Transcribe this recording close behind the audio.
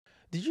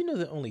Did you know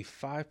that only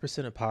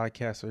 5% of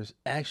podcasters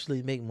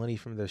actually make money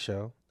from their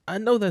show? I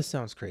know that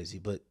sounds crazy,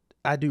 but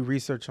I do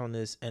research on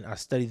this and I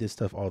study this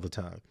stuff all the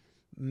time.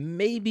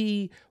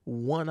 Maybe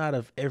one out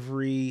of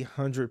every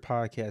 100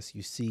 podcasts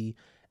you see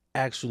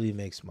actually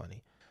makes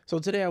money. So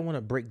today I want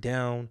to break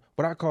down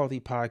what I call the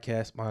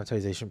podcast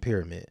monetization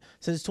pyramid.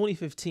 Since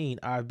 2015,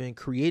 I've been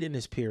creating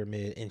this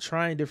pyramid and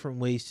trying different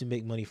ways to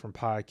make money from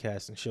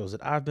podcasts and shows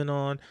that I've been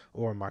on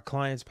or my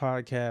clients'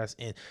 podcasts,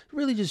 and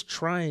really just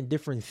trying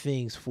different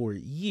things for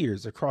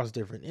years across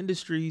different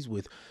industries,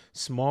 with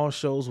small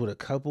shows with a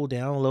couple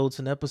downloads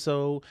an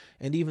episode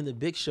and even the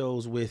big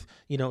shows with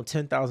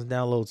 10,000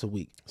 downloads a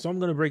week. So I'm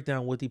going to break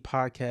down what the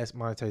podcast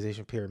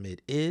monetization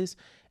pyramid is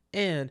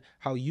and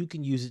how you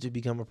can use it to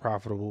become a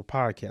profitable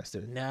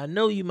podcaster. Now, I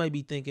know you might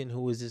be thinking,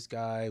 who is this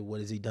guy? What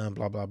has he done?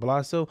 Blah, blah,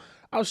 blah. So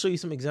I'll show you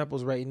some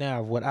examples right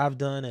now of what I've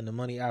done and the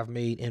money I've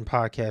made in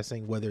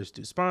podcasting, whether it's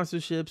through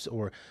sponsorships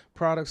or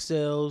product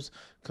sales,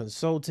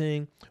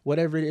 consulting,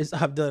 whatever it is.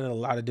 I've done it a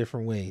lot of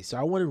different ways. So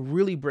I want to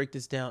really break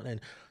this down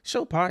and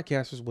show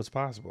podcasters what's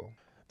possible.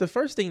 The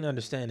first thing to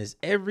understand is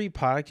every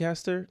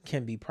podcaster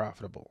can be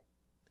profitable.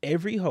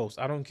 Every host,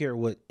 I don't care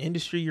what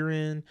industry you're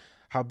in,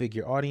 how big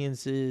your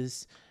audience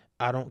is,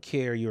 I don't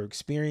care your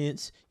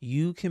experience,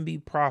 you can be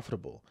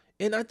profitable.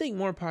 And I think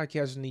more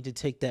podcasters need to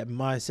take that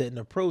mindset and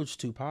approach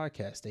to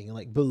podcasting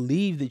and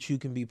believe that you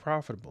can be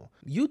profitable.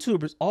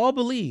 YouTubers all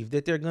believe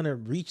that they're going to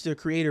reach their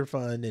creator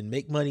fund and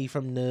make money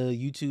from the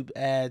YouTube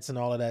ads and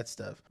all of that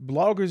stuff.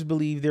 Bloggers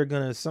believe they're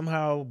going to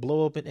somehow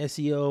blow up in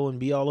SEO and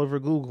be all over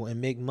Google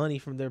and make money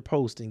from their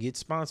posts and get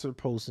sponsored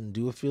posts and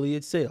do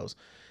affiliate sales.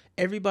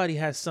 Everybody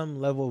has some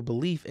level of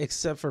belief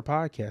except for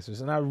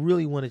podcasters, and I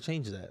really want to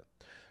change that.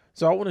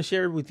 So I want to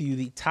share with you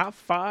the top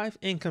 5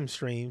 income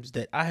streams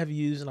that I have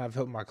used and I've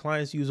helped my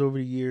clients use over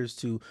the years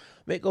to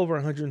make over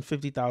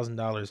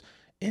 $150,000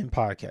 in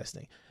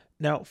podcasting.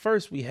 Now,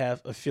 first we have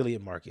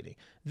affiliate marketing.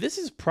 This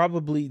is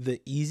probably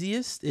the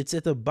easiest. It's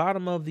at the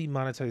bottom of the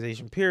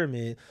monetization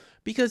pyramid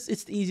because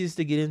it's the easiest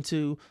to get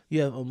into.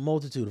 You have a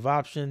multitude of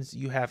options.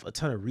 You have a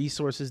ton of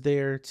resources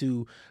there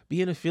to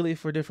be an affiliate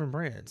for different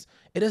brands.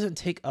 It doesn't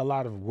take a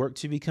lot of work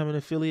to become an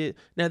affiliate.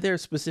 Now, there are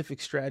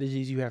specific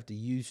strategies you have to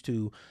use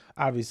to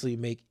obviously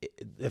make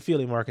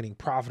affiliate marketing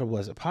profitable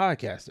as a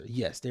podcaster.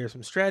 Yes, there are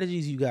some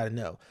strategies you got to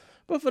know.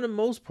 But for the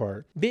most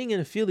part, being an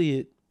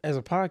affiliate as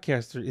a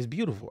podcaster is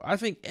beautiful. I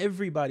think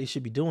everybody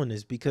should be doing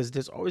this because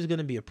there's always going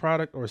to be a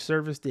product or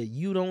service that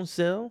you don't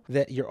sell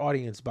that your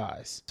audience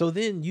buys. So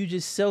then you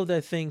just sell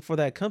that thing for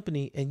that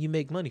company and you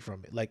make money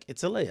from it. Like,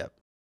 it's a layup.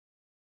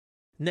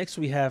 Next,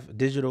 we have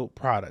digital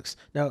products.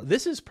 Now,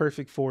 this is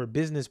perfect for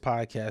business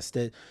podcasts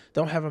that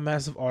don't have a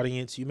massive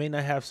audience. You may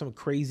not have some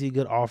crazy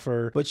good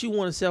offer, but you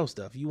want to sell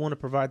stuff. You want to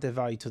provide that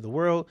value to the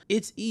world.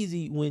 It's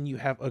easy when you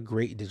have a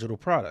great digital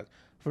product.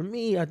 For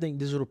me, I think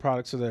digital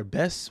products are their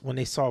best when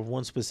they solve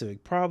one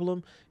specific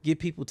problem, get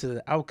people to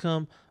the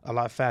outcome a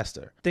lot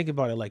faster. Think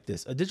about it like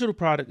this. A digital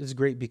product is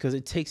great because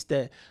it takes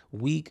that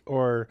week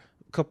or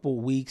couple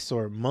weeks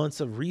or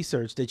months of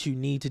research that you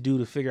need to do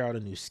to figure out a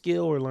new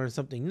skill or learn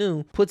something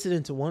new, puts it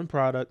into one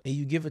product, and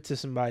you give it to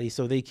somebody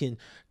so they can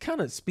kind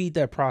of speed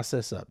that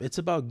process up. It's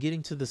about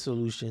getting to the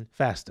solution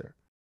faster.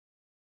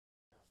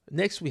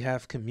 Next, we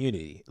have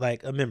community,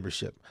 like a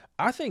membership.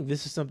 I think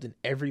this is something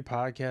every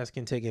podcast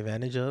can take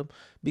advantage of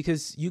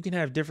because you can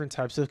have different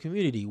types of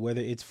community, whether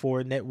it's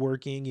for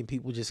networking and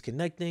people just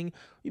connecting.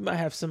 You might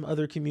have some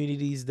other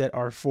communities that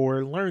are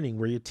for learning,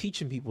 where you're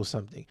teaching people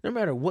something. No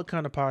matter what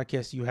kind of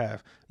podcast you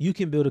have, you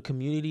can build a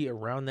community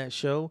around that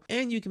show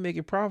and you can make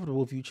it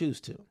profitable if you choose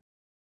to.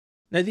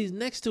 Now, these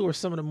next two are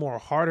some of the more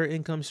harder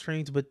income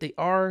streams, but they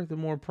are the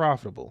more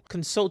profitable.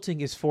 Consulting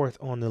is fourth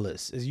on the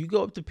list. As you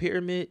go up the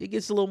pyramid, it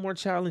gets a little more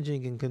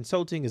challenging, and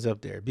consulting is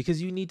up there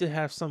because you need to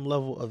have some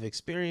level of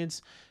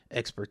experience,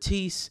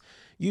 expertise,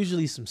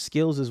 usually some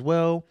skills as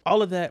well.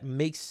 All of that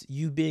makes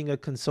you being a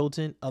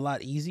consultant a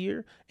lot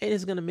easier, and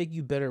it's going to make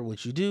you better at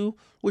what you do,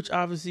 which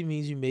obviously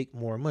means you make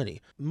more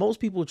money. Most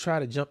people try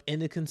to jump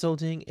into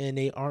consulting and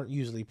they aren't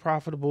usually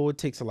profitable. It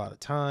takes a lot of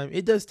time.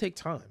 It does take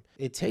time.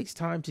 It takes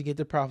time to get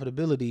the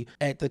profitability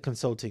at the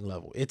consulting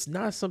level. It's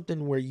not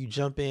something where you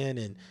jump in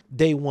and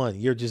day one,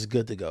 you're just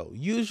good to go.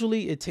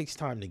 Usually it takes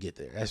time to get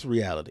there. That's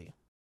reality.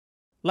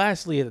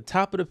 Lastly, at the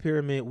top of the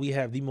pyramid, we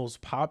have the most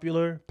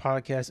popular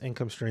podcast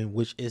income stream,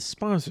 which is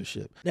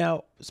sponsorship.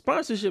 Now,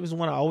 sponsorship is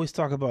one I always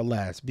talk about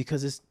last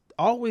because it's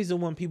always the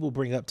one people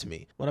bring up to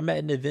me. When I'm at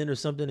an event or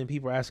something and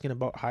people are asking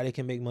about how they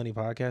can make money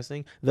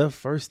podcasting, the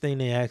first thing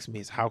they ask me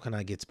is, how can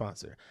I get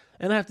sponsored?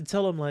 And I have to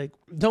tell them,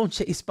 don't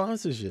chase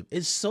sponsorship.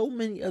 It's so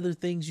many other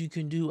things you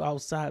can do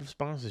outside of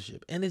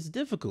sponsorship, and it's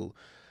difficult.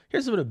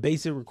 Here's some of the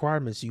basic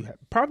requirements you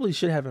probably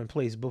should have in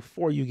place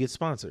before you get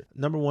sponsored.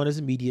 Number 1 is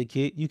a media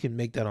kit. You can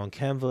make that on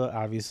Canva,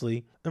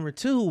 obviously. Number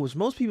 2, which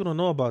most people don't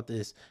know about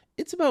this,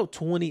 it's about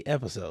 20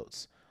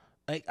 episodes.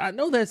 I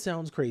know that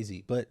sounds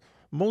crazy, but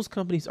most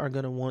companies are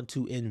going to want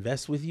to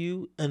invest with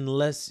you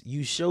unless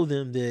you show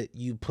them that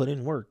you put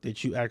in work,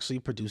 that you actually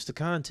produce the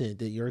content,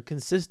 that you're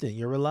consistent,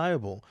 you're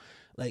reliable.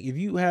 If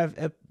you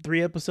have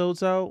 3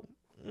 episodes out,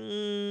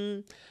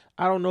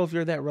 I don't know if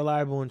you're that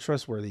reliable and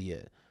trustworthy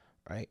yet.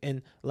 Right.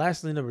 And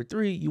lastly, number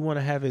 3, you want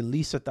to have at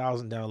least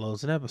 1,000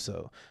 downloads an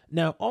episode.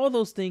 Now, all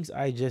those things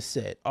I just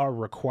said are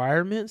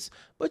requirements,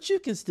 but you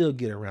can still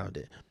get around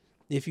it.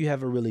 If you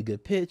have a really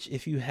good pitch,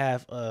 if you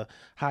have a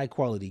high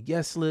quality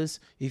guest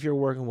list, if you're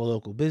working with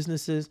local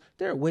businesses,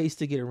 there are ways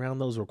to get around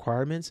those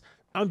requirements.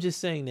 I'm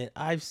just saying that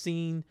I've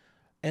seen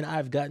and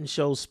I've gotten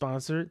shows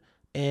sponsored,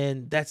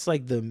 and that's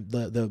like the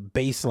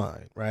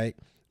baseline, right?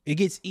 It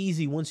gets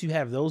easy once you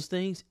have those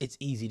things, it's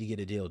easy to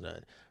get a deal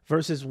done.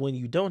 Versus when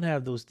you don't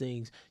have those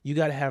things, you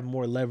got to have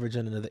more leverage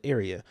in another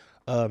area.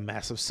 A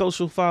massive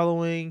social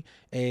following,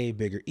 a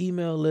bigger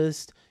email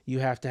list. You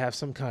have to have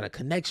some kind of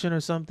connection or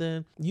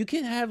something. You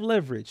can have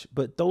leverage,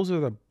 but those are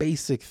the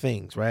basic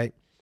things, right?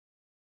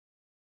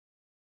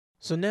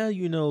 So now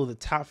you know the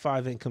top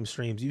 5 income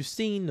streams. You've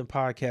seen the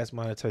podcast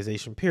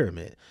monetization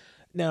pyramid.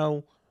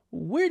 Now,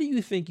 where do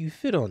you think you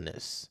fit on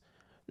this?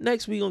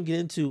 Next, we're going to get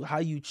into how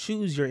you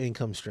choose your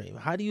income stream.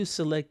 How do you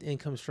select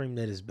income stream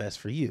that is best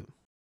for you?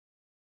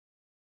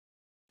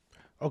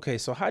 Okay,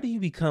 so how do you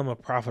become a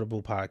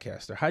profitable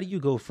podcaster? How do you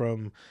go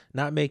from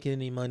not making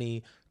any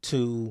money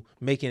to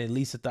making at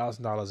least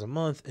 $1,000 a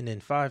month and then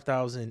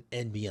 5,000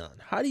 and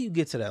beyond? How do you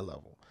get to that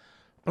level?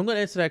 I'm going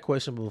to answer that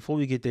question, but before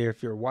we get there,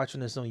 if you're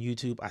watching this on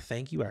YouTube, I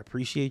thank you. I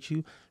appreciate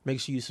you. Make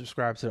sure you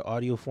subscribe to the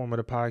audio form of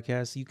the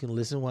podcast so you can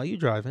listen while you're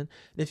driving.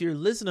 And if you're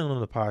listening on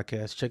the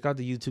podcast, check out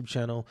the YouTube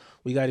channel.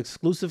 We got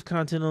exclusive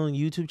content on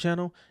the YouTube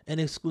channel and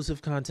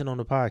exclusive content on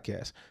the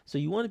podcast. So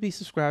you want to be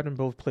subscribed in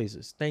both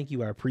places. Thank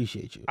you. I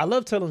appreciate you. I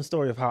love telling the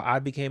story of how I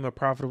became a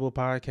profitable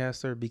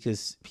podcaster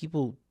because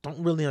people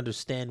don't really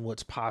understand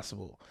what's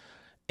possible.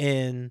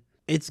 And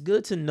it's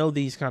good to know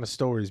these kind of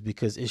stories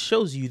because it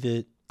shows you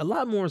that a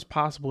lot more is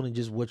possible than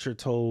just what you're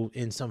told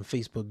in some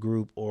Facebook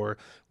group or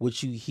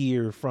what you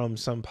hear from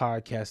some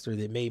podcaster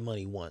that made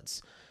money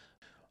once.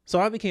 So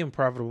I became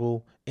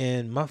profitable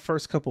in my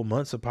first couple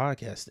months of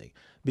podcasting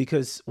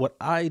because what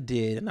I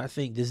did, and I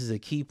think this is a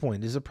key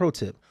point, this is a pro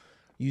tip.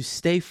 You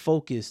stay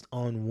focused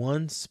on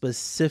one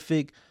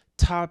specific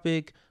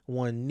topic,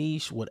 one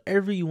niche,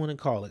 whatever you want to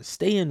call it.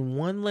 Stay in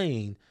one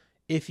lane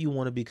if you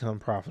want to become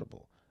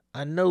profitable.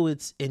 I know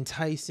it's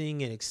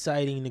enticing and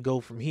exciting to go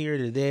from here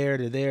to there,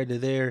 to there, to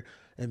there,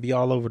 and be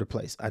all over the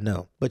place. I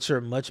know, but you're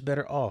much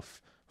better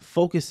off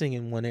focusing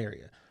in one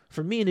area.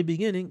 For me in the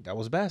beginning, that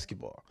was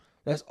basketball.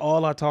 That's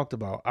all I talked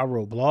about. I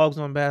wrote blogs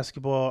on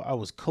basketball. I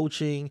was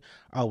coaching.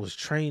 I was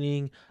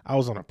training. I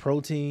was on a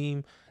pro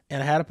team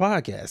and I had a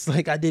podcast.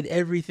 Like I did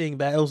everything.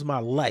 That was my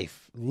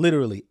life.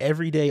 Literally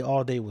every day,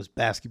 all day was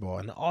basketball.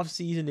 In the off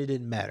season, it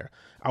didn't matter.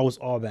 I was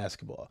all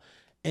basketball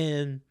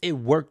and it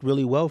worked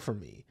really well for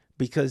me.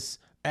 Because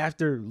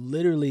after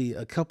literally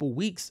a couple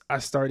weeks, I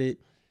started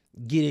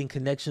getting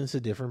connections to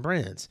different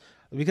brands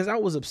because I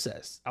was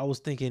obsessed. I was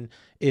thinking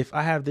if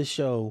I have this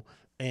show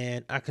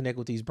and I connect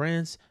with these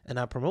brands and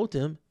I promote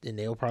them, then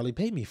they'll probably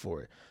pay me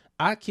for it.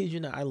 I kid you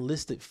not, I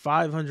listed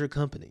 500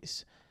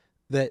 companies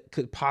that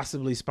could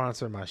possibly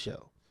sponsor my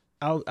show.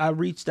 I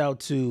reached out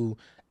to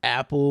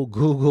Apple,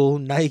 Google,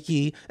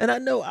 Nike, and I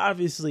know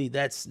obviously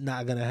that's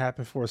not going to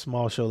happen for a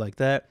small show like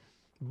that.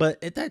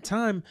 But at that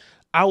time,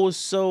 I was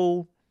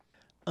so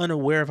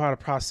unaware of how the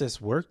process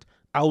worked.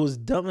 I was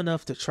dumb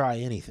enough to try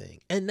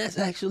anything. And that's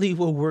actually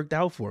what worked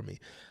out for me.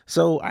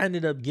 So I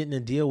ended up getting a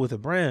deal with a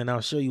brand.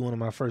 I'll show you one of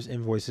my first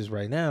invoices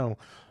right now.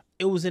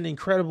 It was an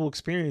incredible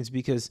experience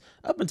because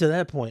up until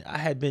that point, I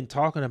had been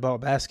talking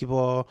about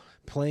basketball,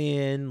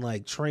 playing,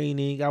 like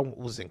training. I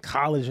was in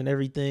college and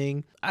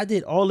everything. I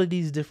did all of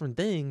these different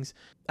things.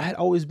 I had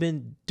always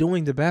been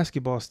doing the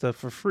basketball stuff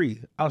for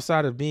free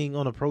outside of being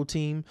on a pro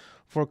team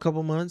for a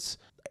couple months.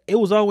 It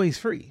was always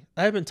free.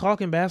 I've been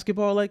talking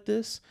basketball like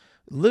this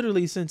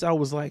literally since I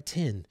was like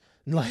 10.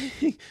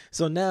 Like,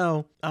 so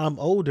now I'm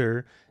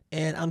older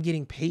and I'm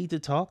getting paid to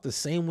talk the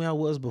same way I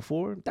was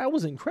before. That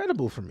was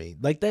incredible for me.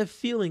 Like that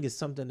feeling is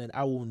something that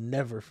I will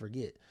never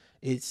forget.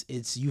 It's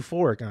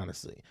euphoric,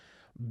 honestly.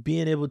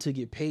 Being able to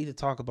get paid to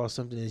talk about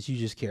something that you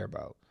just care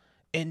about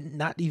and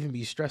not even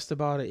be stressed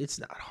about it. It's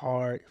not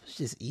hard. It's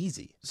just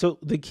easy. So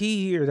the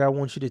key here that I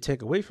want you to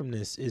take away from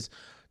this is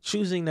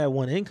choosing that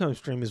one income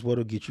stream is what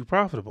will get you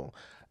profitable.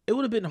 It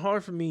would have been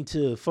hard for me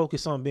to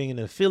focus on being an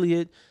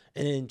affiliate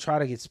and then try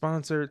to get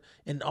sponsored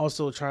and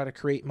also try to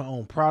create my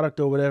own product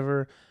or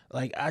whatever.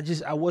 Like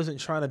I wasn't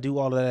trying to do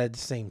all of that at the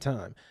same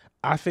time.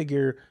 I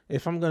figure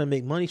if I'm going to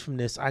make money from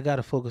this, I got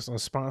to focus on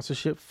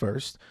sponsorship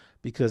first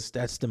because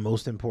that's the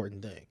most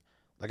important thing.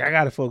 Like I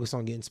got to focus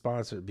on getting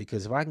sponsored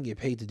because if I can get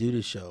paid to do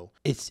this show,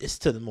 it's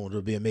to the moon.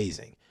 It'll be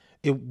amazing.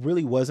 It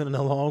really wasn't in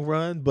the long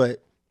run,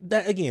 but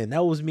that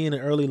was me in the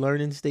early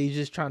learning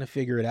stages trying to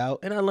figure it out.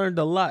 And I learned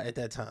a lot at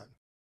that time.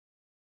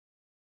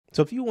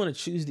 So if you want to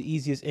choose the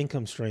easiest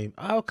income stream,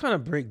 I'll kind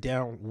of break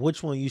down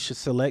which one you should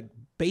select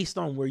based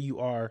on where you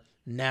are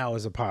now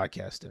as a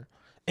podcaster.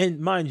 And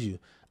mind you,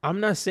 I'm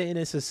not saying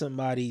this as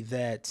somebody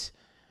that,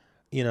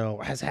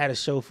 has had a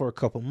show for a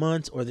couple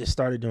months or that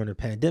started during the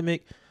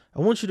pandemic. I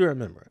want you to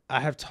remember,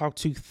 I have talked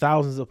to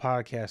thousands of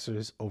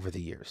podcasters over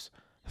the years.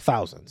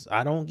 thousands.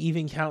 I don't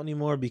even count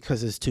anymore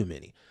because it's too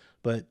many.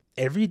 But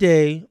every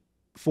day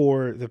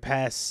for the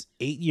past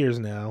 8 years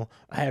now,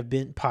 I have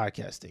been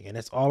podcasting, and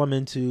that's all I'm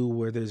into,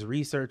 where there's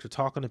research or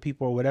talking to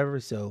people or whatever.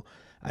 So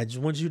I just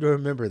want you to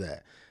remember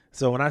that.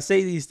 So when I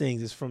say these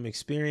things, it's from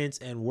experience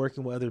and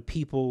working with other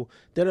people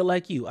that are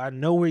like you. I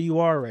know where you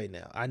are right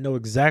now. I know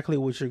exactly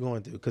what you're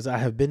going through because I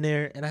have been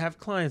there, and I have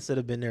clients that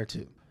have been there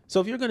too. So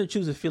if you're going to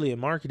choose affiliate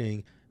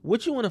marketing,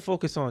 what you want to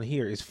focus on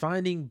here is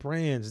finding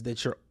brands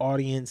that your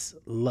audience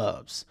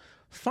loves.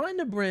 Find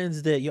the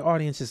brands that your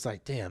audience is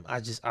like, damn,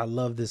 I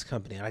love this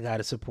company and I got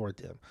to support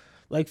them.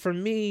 Like for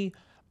me,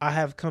 I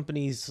have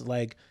companies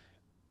like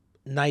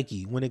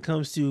Nike. When it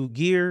comes to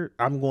gear,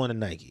 I'm going to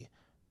Nike.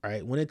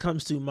 Right. When it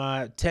comes to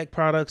my tech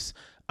products,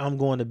 I'm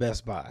going to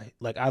Best Buy.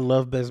 Like I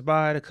love Best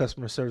Buy. The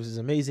customer service is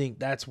amazing.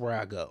 That's where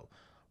I go.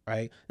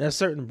 Right. There's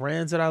certain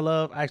brands that I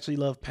love. I actually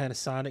love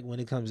Panasonic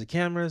when it comes to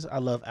cameras. I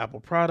love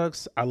Apple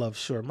products. I love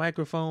Shure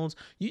microphones.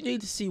 You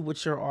need to see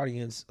what your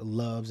audience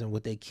loves and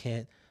what they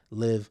can't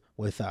live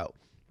without.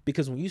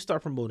 Because when you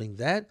start promoting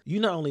that,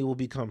 you not only will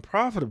become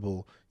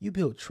profitable, you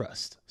build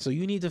trust. So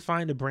you need to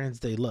find the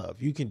brands they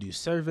love. You can do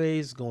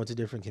surveys, go into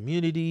different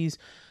communities,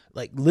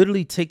 like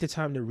literally take the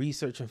time to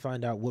research and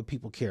find out what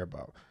people care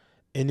about.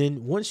 And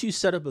then once you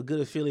set up a good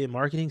affiliate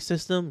marketing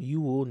system, you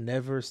will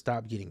never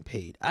stop getting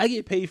paid. I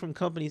get paid from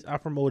companies I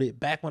promoted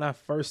back when I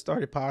first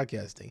started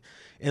podcasting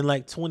in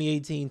like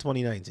 2018,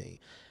 2019.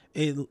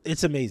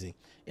 It's amazing.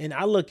 And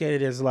I look at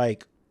it as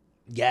like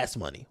gas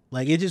money.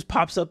 Like it just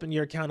pops up in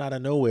your account out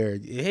of nowhere.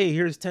 Hey,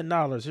 here's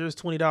 $10, here's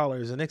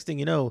 $20. The next thing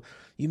you know,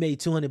 you made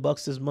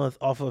 $200 this month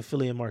off of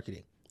affiliate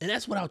marketing. And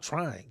that's without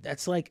trying.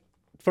 That's like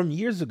from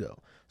years ago.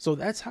 So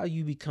that's how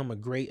you become a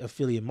great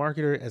affiliate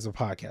marketer as a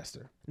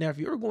podcaster. Now, if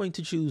you're going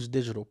to choose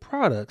digital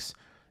products,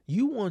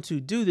 you want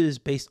to do this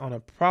based on a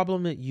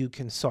problem that you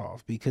can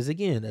solve. Because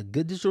again, a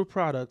good digital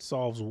product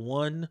solves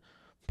one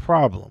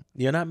problem.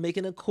 You're not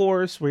making a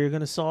course where you're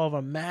going to solve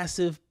a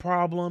massive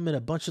problem and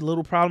a bunch of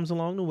little problems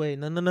along the way.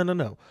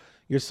 No.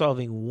 You're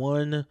solving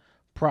one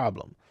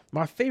problem.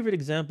 My favorite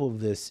example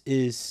of this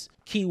is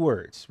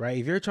keywords, right?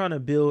 If you're trying to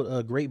build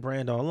a great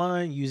brand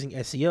online using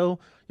SEO,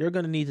 you're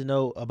going to need to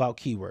know about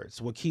keywords.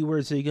 What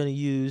keywords are you going to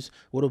use?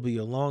 What will be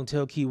your long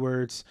tail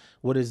keywords?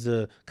 What is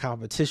the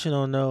competition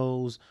on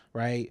those,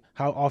 right?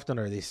 How often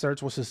are they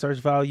searched? What's the search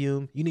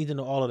volume? You need to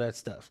know all of that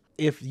stuff.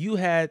 If you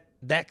had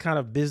that kind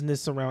of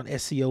business around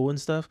SEO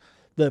and stuff,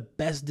 the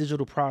best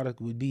digital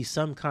product would be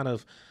some kind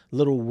of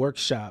little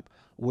workshop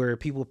where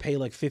people pay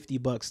like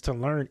 $50 to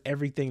learn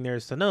everything there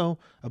is to know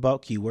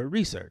about keyword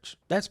research.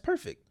 That's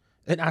perfect.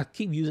 And I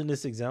keep using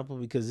this example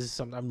because this is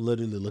something I'm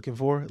literally looking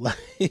for. Like,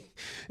 and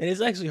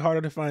it's actually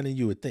harder to find than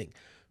you would think.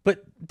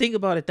 But think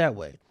about it that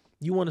way.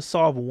 You want to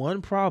solve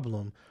one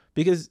problem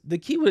because the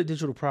key with a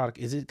digital product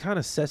is it kind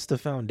of sets the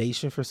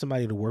foundation for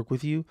somebody to work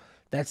with you.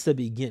 That's the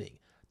beginning.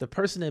 The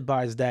person that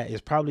buys that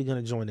is probably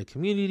going to join the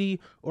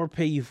community or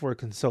pay you for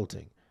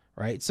consulting,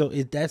 right? So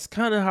that's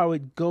kind of how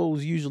it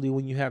goes usually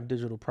when you have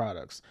digital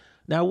products.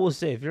 Now, we'll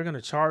say if you're going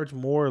to charge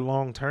more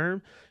long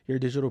term, your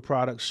digital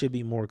products should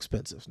be more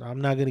expensive. Now, I'm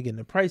not going to get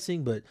into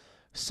pricing, but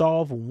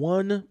solve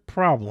one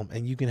problem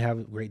and you can have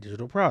a great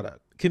digital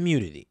product.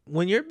 Community.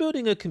 When you're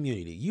building a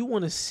community, you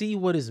want to see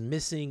what is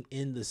missing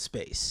in the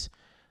space,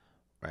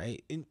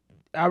 right? And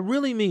I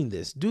really mean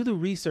this. Do the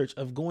research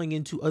of going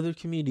into other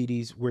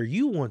communities where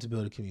you want to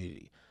build a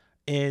community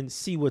and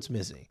see what's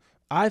missing.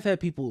 I've had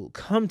people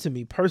come to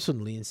me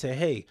personally and say,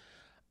 hey,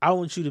 I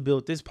want you to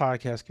build this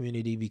podcast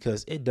community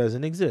because it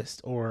doesn't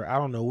exist, or I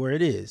don't know where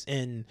it is.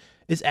 And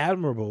it's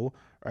admirable,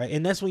 right?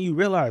 And that's when you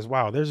realize,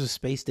 wow, there's a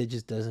space that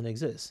just doesn't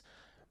exist.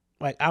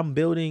 Like I'm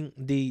building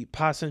the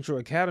Pod Central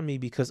Academy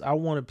because I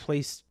want a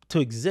place to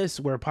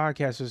exist where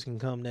podcasters can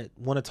come that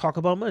want to talk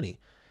about money.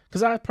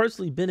 Because I've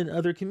personally been in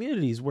other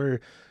communities where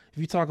if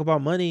you talk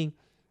about money,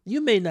 you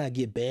may not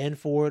get banned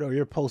for it or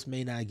your post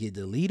may not get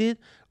deleted,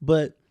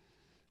 but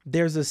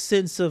there's a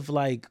sense of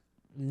like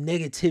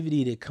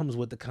negativity that comes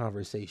with the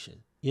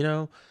conversation. You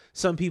know,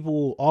 some people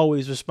will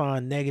always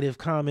respond negative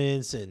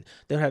comments and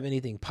they don't have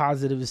anything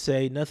positive to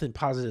say, nothing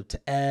positive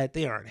to add.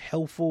 They aren't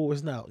helpful.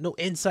 There's no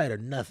insight or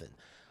nothing.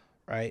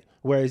 Right.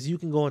 Whereas you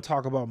can go and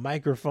talk about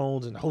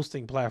microphones and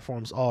hosting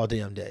platforms all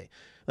damn day.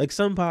 Like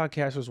some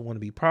podcasters want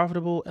to be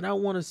profitable, and I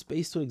want a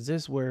space to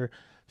exist where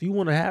if you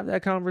want to have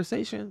that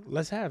conversation,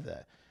 let's have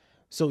that.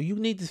 So you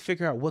need to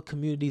figure out what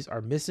communities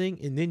are missing,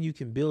 and then you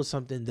can build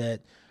something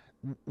that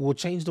will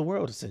change the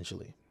world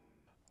essentially.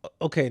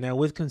 Okay, now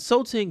with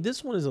consulting,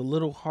 this one is a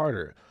little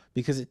harder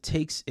because it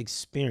takes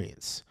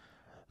experience.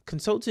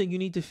 Consulting, you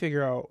need to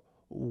figure out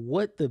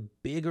what the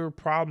bigger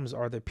problems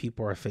are that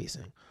people are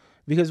facing.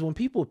 Because when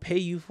people pay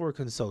you for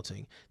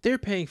consulting, they're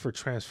paying for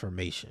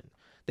transformation.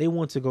 They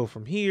want to go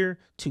from here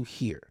to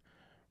here.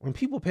 When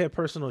people pay a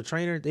personal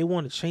trainer, they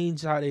want to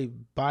change how their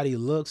body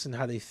looks and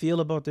how they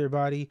feel about their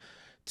body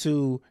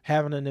to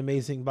having an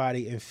amazing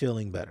body and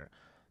feeling better.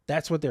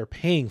 That's what they're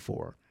paying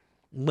for.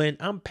 When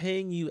I'm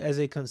paying you as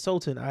a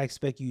consultant, I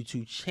expect you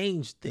to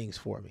change things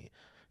for me.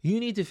 You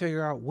need to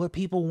figure out what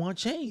people want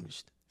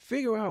changed.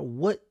 figure out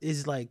what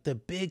is like the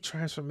big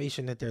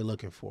transformation that they're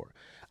looking for.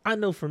 I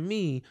know for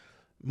me,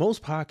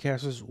 most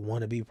podcasters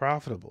want to be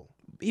profitable.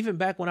 Even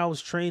back when I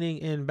was training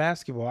in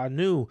basketball, I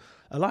knew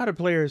a lot of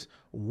players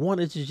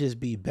wanted to just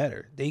be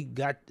better. They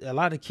got a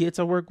lot of kids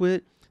I work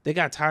with. They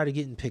got tired of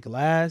getting picked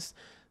last.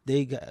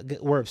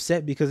 Were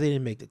upset because they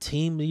didn't make the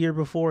team the year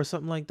before or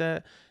something like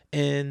that.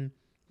 And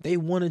they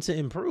wanted to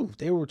improve.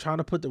 They were trying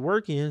to put the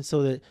work in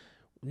so that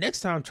next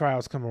time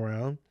trials come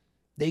around,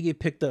 they get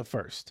picked up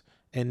first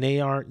and they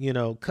aren't,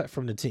 cut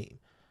from the team.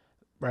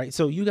 Right.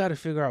 So you got to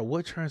figure out,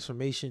 what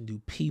transformation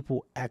do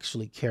people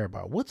actually care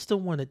about? What's the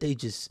one that they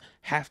just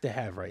have to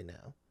have right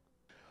now?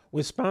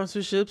 With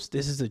sponsorships,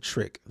 this is a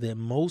trick that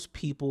most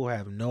people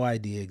have no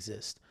idea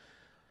exists.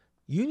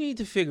 You need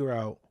to figure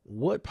out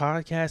what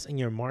podcasts in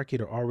your market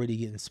are already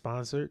getting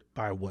sponsored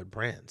by what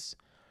brands.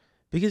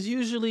 Because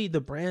usually the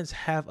brands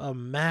have a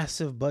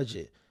massive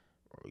budget,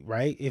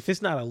 right? If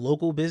it's not a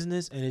local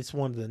business and it's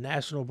one of the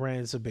national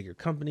brands, a bigger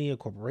company, a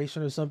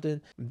corporation or something,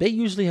 they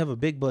usually have a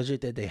big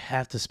budget that they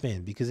have to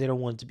spend because they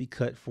don't want it to be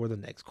cut for the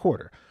next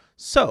quarter.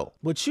 So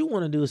what you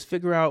want to do is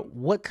figure out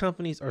what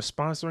companies are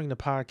sponsoring the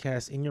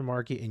podcast in your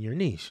market, in your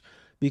niche.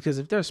 Because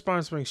if they're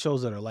sponsoring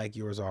shows that are like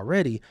yours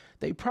already,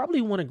 they probably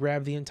want to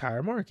grab the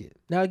entire market.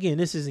 Now, again,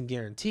 this isn't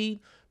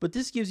guaranteed, but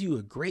this gives you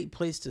a great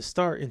place to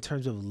start in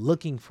terms of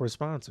looking for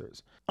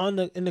sponsors.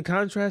 In the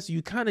contrast,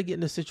 you kind of get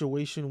in a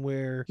situation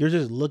where you're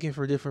just looking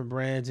for different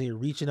brands and you're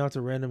reaching out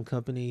to random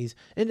companies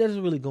and it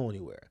doesn't really go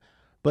anywhere.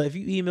 But if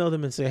you email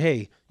them and say,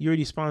 hey, you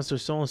already sponsor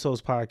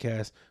so-and-so's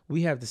podcast,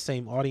 we have the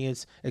same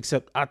audience,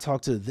 except I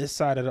talk to this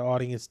side of the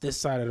audience, this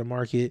side of the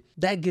market,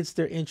 that gets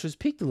their interest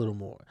piqued a little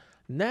more.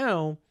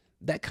 Now,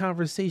 that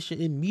conversation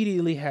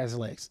immediately has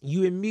legs.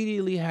 You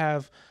immediately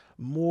have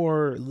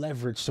more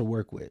leverage to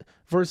work with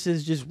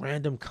versus just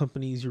random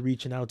companies you're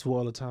reaching out to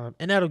all the time.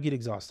 And that'll get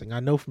exhausting. I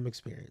know from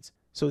experience.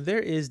 So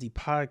there is the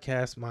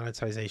podcast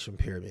monetization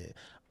pyramid.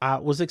 I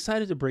was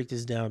excited to break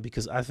this down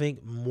because I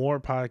think more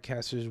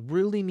podcasters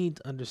really need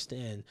to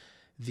understand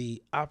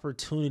the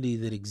opportunity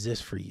that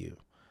exists for you.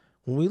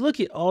 When we look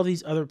at all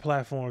these other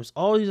platforms,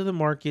 all these other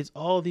markets,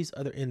 all these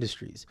other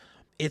industries,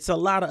 it's a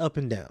lot of up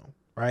and down.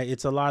 Right?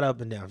 It's a lot up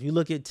and down. If you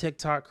look at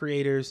TikTok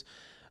creators,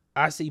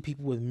 I see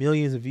people with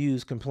millions of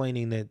views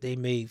complaining that they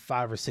made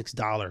 $5 or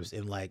 $6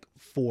 in like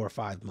 4 or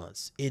 5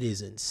 months. It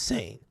is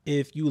insane.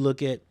 If you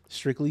look at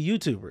strictly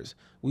YouTubers,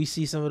 we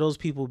see some of those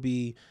people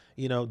be,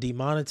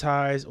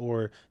 demonetized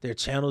or their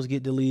channels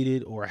get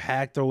deleted or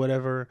hacked or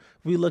whatever.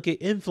 We look at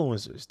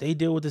influencers. They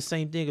deal with the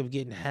same thing of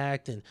getting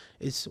hacked, and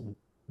it's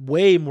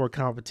way more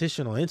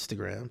competition on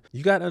Instagram.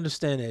 You got to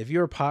understand that if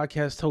you're a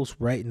podcast host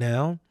right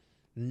now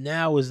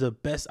is the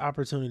best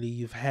opportunity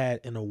you've had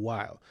in a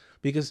while,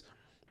 because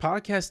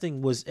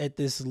podcasting was at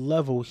this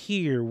level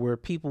here where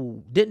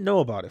people didn't know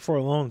about it for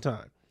a long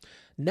time.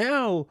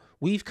 Now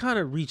we've kind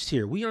of reached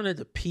here. We aren't at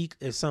the peak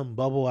of some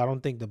bubble. I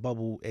don't think the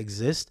bubble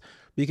exists,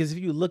 because if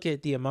you look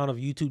at the amount of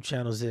YouTube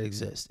channels that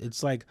exist,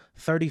 it's like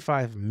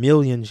 35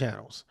 million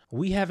channels.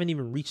 We haven't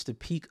even reached the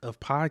peak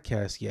of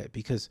podcasts yet,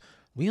 because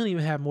we don't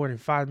even have more than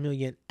 5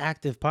 million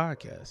active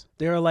podcasts.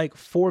 There are like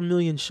 4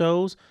 million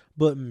shows,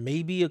 but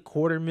maybe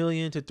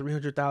 250,000 to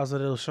 300,000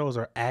 of those shows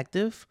are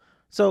active.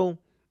 So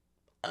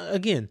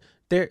again,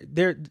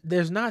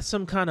 there's not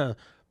some kind of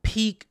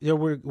peak that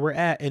we're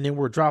at and then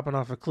we're dropping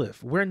off a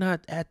cliff. We're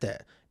not at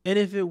that. And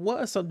if it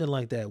was something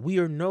like that, we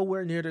are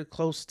nowhere near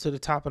close to the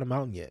top of the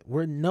mountain yet.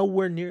 We're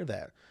nowhere near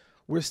that.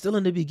 We're still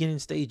in the beginning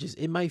stages.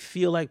 It might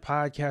feel like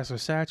podcasts are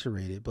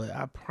saturated, but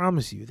I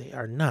promise you they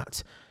are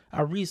not.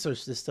 I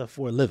research this stuff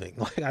for a living.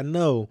 Like, I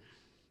know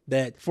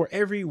that for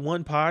every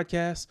one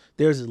podcast,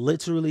 there's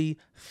literally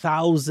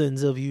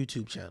thousands of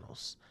YouTube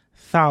channels.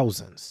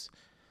 Thousands.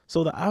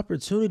 So the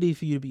opportunity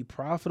for you to be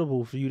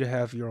profitable, for you to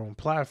have your own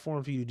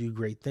platform, for you to do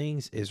great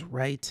things is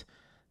right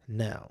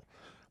now.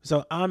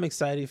 So I'm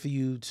excited for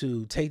you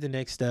to take the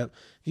next step.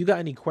 If you got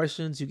any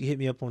questions, you can hit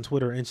me up on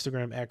Twitter or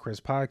Instagram at Chris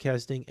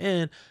Podcasting.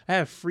 And I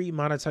have free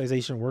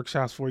monetization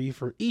workshops for you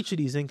for each of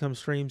these income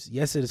streams.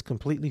 Yes, it is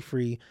completely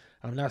free.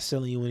 I'm not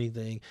selling you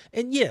anything.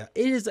 And yeah,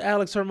 it is the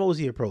Alex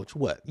Hormozy approach.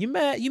 What? You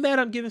mad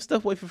I'm giving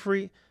stuff away for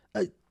free?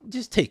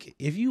 Just take it.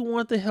 If you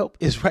want the help,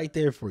 it's right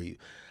there for you.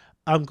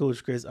 I'm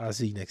Coach Chris. I'll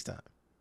see you next time.